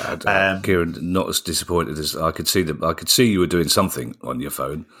quiet. Kieran, not as disappointed as I could see them. I could see you were doing something on your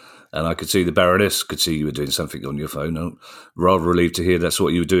phone, and I could see the Baroness could see you were doing something on your phone. I'm rather relieved to hear that's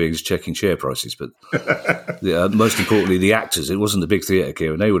what you were doing, is checking share prices. But most importantly, the actors. It wasn't the big theatre,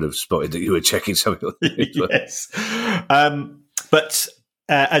 Kieran. They would have spotted that you were checking something. Yes, but.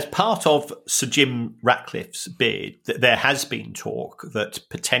 As part of Sir Jim Ratcliffe's bid, there has been talk that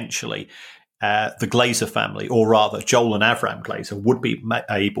potentially the Glazer family, or rather Joel and Avram Glazer, would be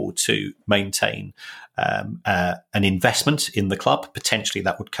able to maintain an investment in the club. Potentially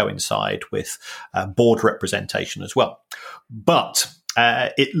that would coincide with board representation as well. But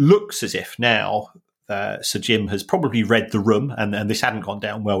it looks as if now Sir Jim has probably read the room, and this hadn't gone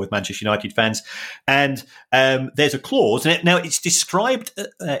down well with Manchester United fans. And there's a clause, and now it's described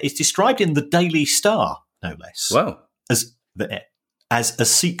in the Daily Star, no less. Wow. As a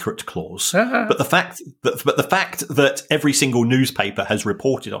secret clause, but the fact that every single newspaper has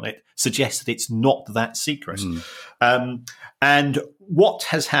reported on it suggests that it's not that secret. And what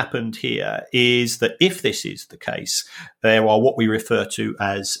has happened here is that if this is the case, there are what we refer to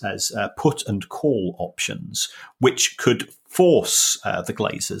as put and call options, which could force the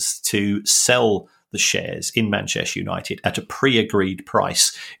Glazers to sell the shares in Manchester United at a pre-agreed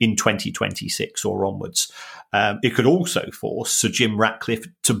price in 2026 or onwards. It could also force Sir Jim Ratcliffe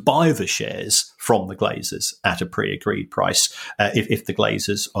to buy the shares from the Glazers at a pre-agreed price if the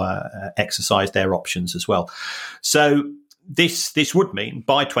Glazers exercise their options as well. So this would mean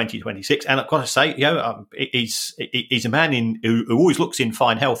by 2026, and I've got to say, he's a man who always looks in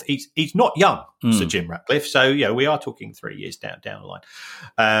fine health. He's not young, Sir Jim Ratcliffe. So we are talking 3 years down the line.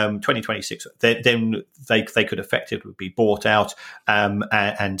 2026, then they could effectively be bought out,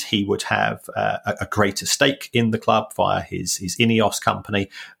 and he would have a greater stake in the club via his Ineos company,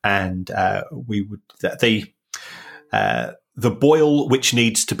 and we would the boil which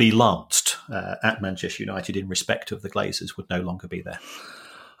needs to be lanced at Manchester United in respect of the Glazers would no longer be there.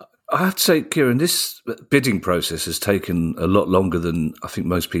 I have to say, Kieran, this bidding process has taken a lot longer than I think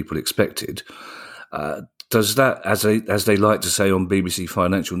most people expected. Does that, as they like to say on BBC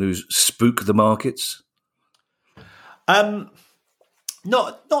Financial News, spook the markets?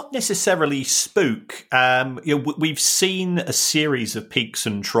 Not necessarily spook. We've seen a series of peaks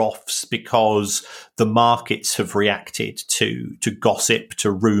and troughs because the markets have reacted to gossip,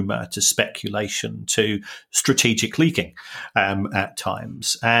 to rumour, to speculation, to strategic leaking at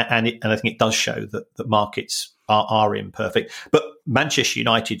times, and I think it does show that markets are imperfect. But Manchester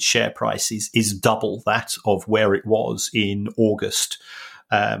United's share price is double that of where it was in August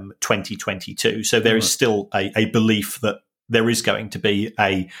 2022. So there is still a belief that there is going to be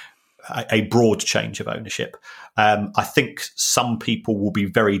a broad change of ownership. I think some people will be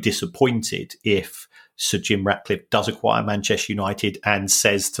very disappointed if Sir Jim Ratcliffe does acquire Manchester United and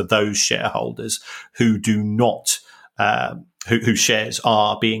says to those shareholders who do not, whose shares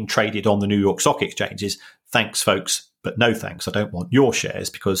are being traded on the New York Stock Exchanges, thanks, folks, but no thanks. I don't want your shares,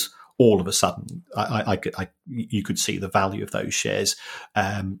 because all of a sudden you could see the value of those shares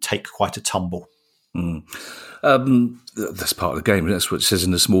take quite a tumble. That's part of the game. That's what it says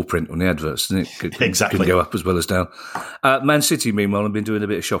in the small print on the adverts, isn't it? Exactly. Can go up as well as down. Man City, meanwhile, have been doing a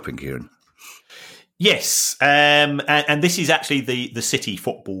bit of shopping, Kieran. Yes, and this is actually the City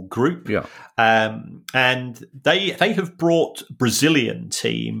Football Group. Yeah, and they have brought Brazilian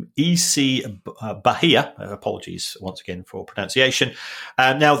team EC Bahia. Apologies once again for pronunciation.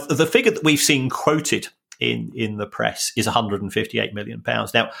 Now, the figure that we've seen quoted in the press is £158 million.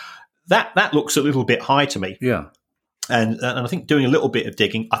 Now, that looks a little bit high to me. Yeah. And I think doing a little bit of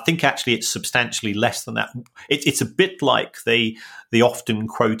digging, I think actually it's substantially less than that. It's a bit like the often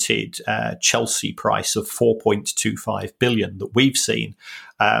quoted Chelsea price of 4.25 billion that we've seen,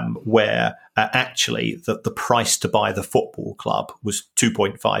 where actually the price to buy the football club was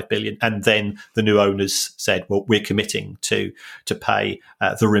 2.5 billion, and then the new owners said, "Well, we're committing to pay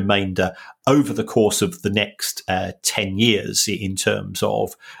the remainder over the course of the next 10 years in terms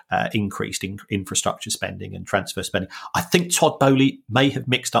of increased infrastructure spending and transfer spending." I think Todd Bowley may have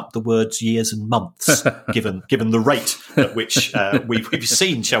mixed up the words years and months, given the rate at which we've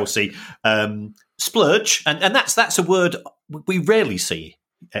seen Chelsea splurge, and that's a word we rarely see,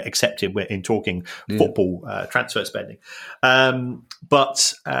 except in talking football transfer spending.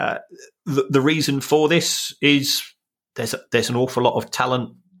 But the reason for this is there's an awful lot of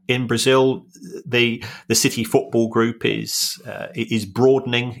talent in Brazil. The City Football Group is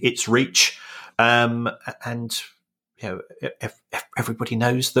broadening its reach, and everybody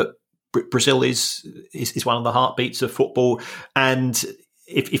knows that Brazil is one of the heartbeats of football, and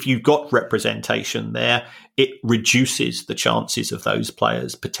if you've got representation there, it reduces the chances of those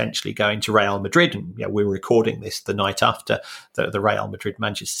players potentially going to Real Madrid. And we're recording this the night after the Real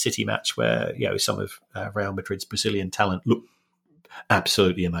Madrid-Manchester City match, where some of Real Madrid's Brazilian talent look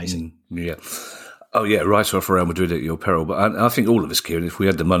absolutely amazing. Yeah. Oh, yeah, right off Real Madrid at your peril. But I think all of us, Kieran, if we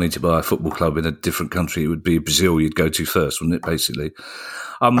had the money to buy a football club in a different country, it would be Brazil you'd go to first, wouldn't it, basically?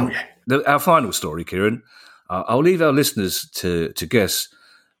 Our final story, Kieran, I'll leave our listeners to guess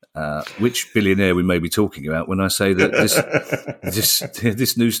which billionaire we may be talking about when I say that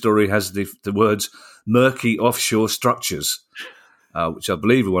this news story has the words murky offshore structures, which I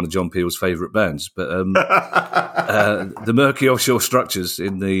believe are one of John Peel's favourite bands. But the murky offshore structures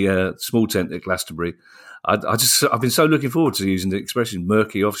in the small tent at Glastonbury, I've been so looking forward to using the expression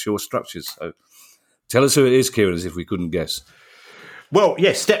murky offshore structures. So tell us who it is, Kieran, as if we couldn't guess. Well,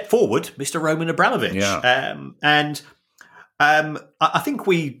 yes, step forward, Mr. Roman Abramovich. Yeah. I think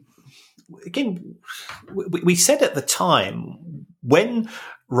we said at the time, when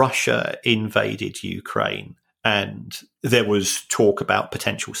Russia invaded Ukraine and there was talk about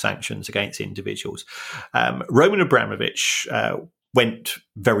potential sanctions against individuals, Roman Abramovich went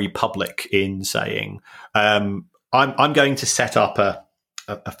very public in saying, I'm going to set up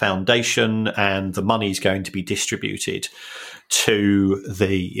a foundation, and the money is going to be distributed to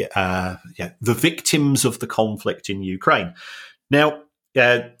the victims of the conflict in Ukraine. Now,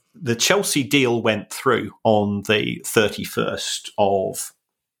 the Chelsea deal went through on the 31st of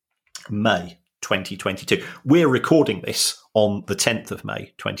May 2022. We're recording this on the 10th of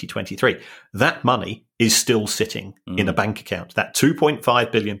May 2023. That money is still sitting in a bank account, that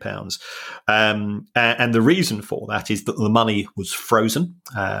 £2.5 billion. And the reason for that is that the money was frozen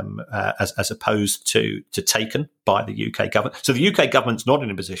as opposed to taken by the UK government. So the UK government's not in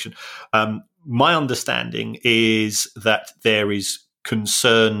a position. My understanding is that there is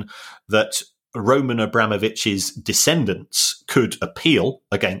concern that Roman Abramovich's descendants could appeal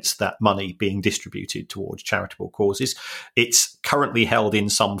against that money being distributed towards charitable causes. It's currently held in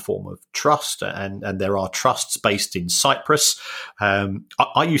some form of trust, and there are trusts based in Cyprus.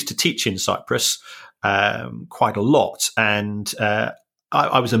 I used to teach in Cyprus quite a lot, and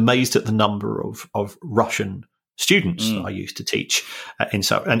I was amazed at the number of Russian students that I used to teach in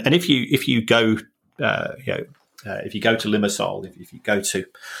Cyprus. And if you go, if you go to Limassol, if you go to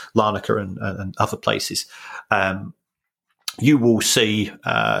Larnaca and other places, you will see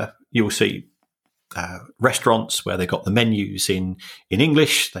restaurants where they've got the menus in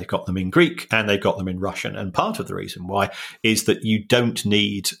English, they've got them in Greek, and they've got them in Russian. And part of the reason why is that you don't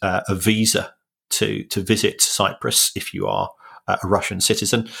need a visa to visit Cyprus if you are a Russian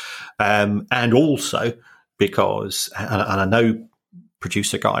citizen, and also because, and I know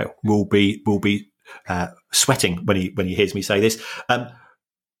producer Guy will be sweating when he hears me say this.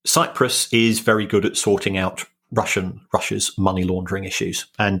 Cyprus is very good at sorting out Russia's money laundering issues,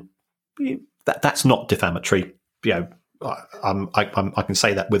 and that's not defamatory. I can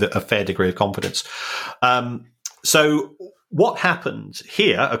say that with a fair degree of confidence. So what happened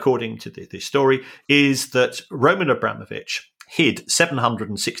here, according to this story, is that Roman Abramovich hid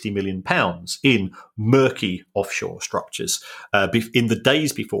 £760 million in murky offshore structures in the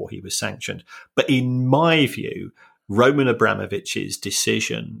days before he was sanctioned. But in my view, Roman Abramovich's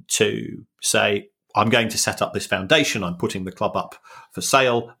decision to say, I'm going to set up this foundation, I'm putting the club up for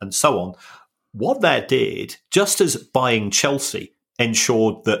sale, and so on, what that did, just as buying Chelsea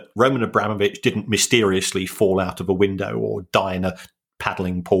ensured that Roman Abramovich didn't mysteriously fall out of a window or die in a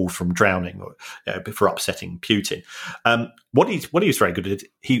paddling pool from drowning or for upsetting Putin. What he was very good at,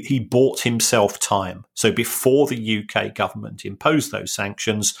 he bought himself time. So before the UK government imposed those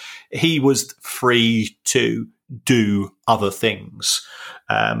sanctions, he was free to do other things.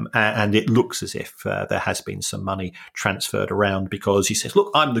 And it looks as if there has been some money transferred around because he says,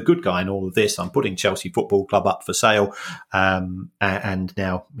 look, I'm the good guy in all of this. I'm putting Chelsea Football Club up for sale. And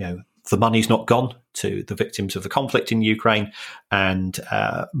now, the money's not gone to the victims of the conflict in Ukraine, and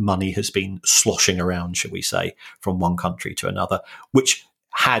money has been sloshing around, shall we say, from one country to another, which,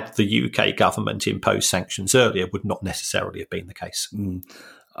 had the UK government imposed sanctions earlier, would not necessarily have been the case.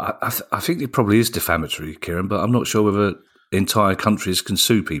 I think it probably is defamatory, Kieran, but I'm not sure whether entire countries can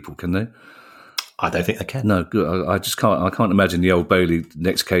sue people, can they? I don't think they can. No, good. I just can't. I can't imagine the Old Bailey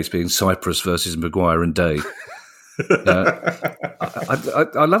next case being Cyprus versus Maguire and Day.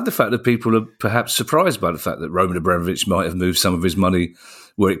 I love the fact that people are perhaps surprised by the fact that Roman Abramovich might have moved some of his money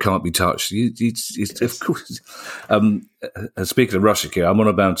where it can't be touched. It's of course. Speaking of Russia, Keir, I'm on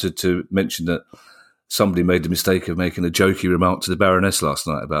about to mention that somebody made the mistake of making a jokey remark to the Baroness last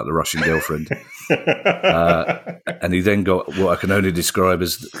night about the Russian girlfriend. And he then got what I can only describe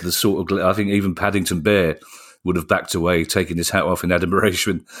as the sort of, I think even Paddington Bear would have backed away, taking his hat off in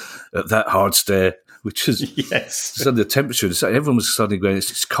admiration at that hard stare, which is suddenly the temperature. Everyone was suddenly going,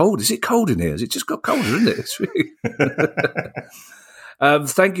 it's cold. Is it cold in here? Has it just got colder, isn't it? It's really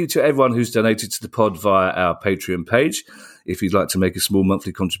thank you to everyone who's donated to the pod via our Patreon page. If you'd like to make a small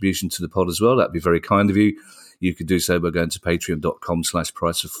monthly contribution to the pod as well, that'd be very kind of you. You could do so by going to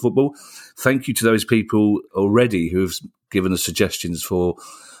patreon.com/priceoffootball. Thank you to those people already who have given us suggestions for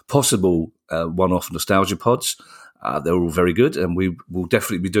possible one-off nostalgia pods. They're all very good, and we will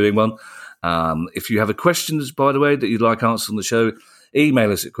definitely be doing one. If you have questions, by the way, that you'd like answered on the show,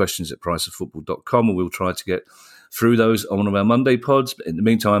 email us at questions@priceoffootball.com, and we'll try to get through those on one of our Monday pods. But in the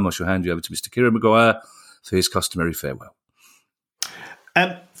meantime, I shall hand you over to Mr. Kieran Maguire for his customary farewell.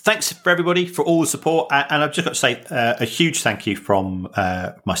 Thanks for everybody for all the support, and I've just got to say a huge thank you from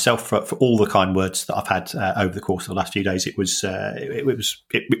myself for all the kind words that I've had over the course of the last few days. It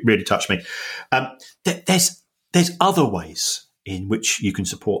really touched me. There's other ways in which you can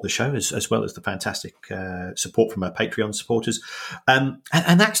support the show as well as the fantastic support from our Patreon supporters. And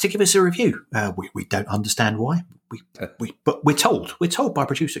that's to give us a review. We don't understand why, but we're told by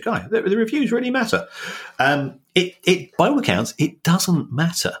producer Guy that the reviews really matter. It by all accounts, it doesn't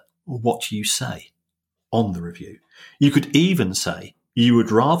matter what you say on the review. You could even say you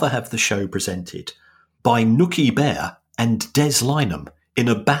would rather have the show presented by Nookie Bear and Des Lynam in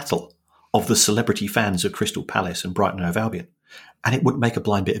a battle of the celebrity fans of Crystal Palace and Brighton Hove Albion. And it wouldn't make a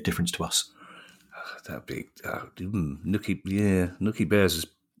blind bit of difference to us. That'd be Nookie Bear's as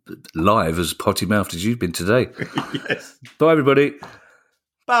live as potty mouthed as you've been today. Yes. Bye, everybody.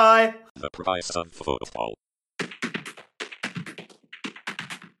 Bye. The price of football.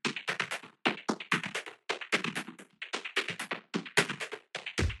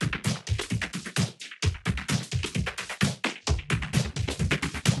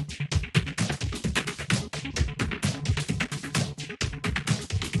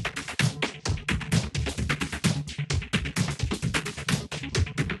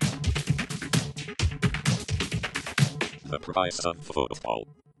 The price of football.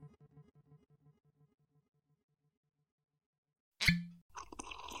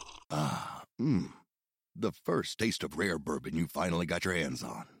 The first taste of rare bourbon you finally got your hands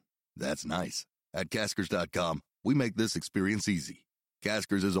on. That's nice. At Caskers.com, we make this experience easy.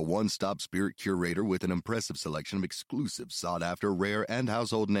 Caskers is a one-stop spirit curator with an impressive selection of exclusive, sought-after, rare, and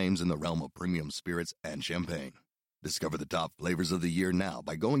household names in the realm of premium spirits and champagne. Discover the top flavors of the year now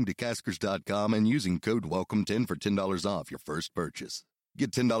by going to Caskers.com and using code WELCOME10 for $10 off your first purchase. Get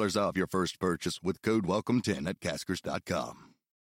 $10 off your first purchase with code WELCOME10 at Caskers.com.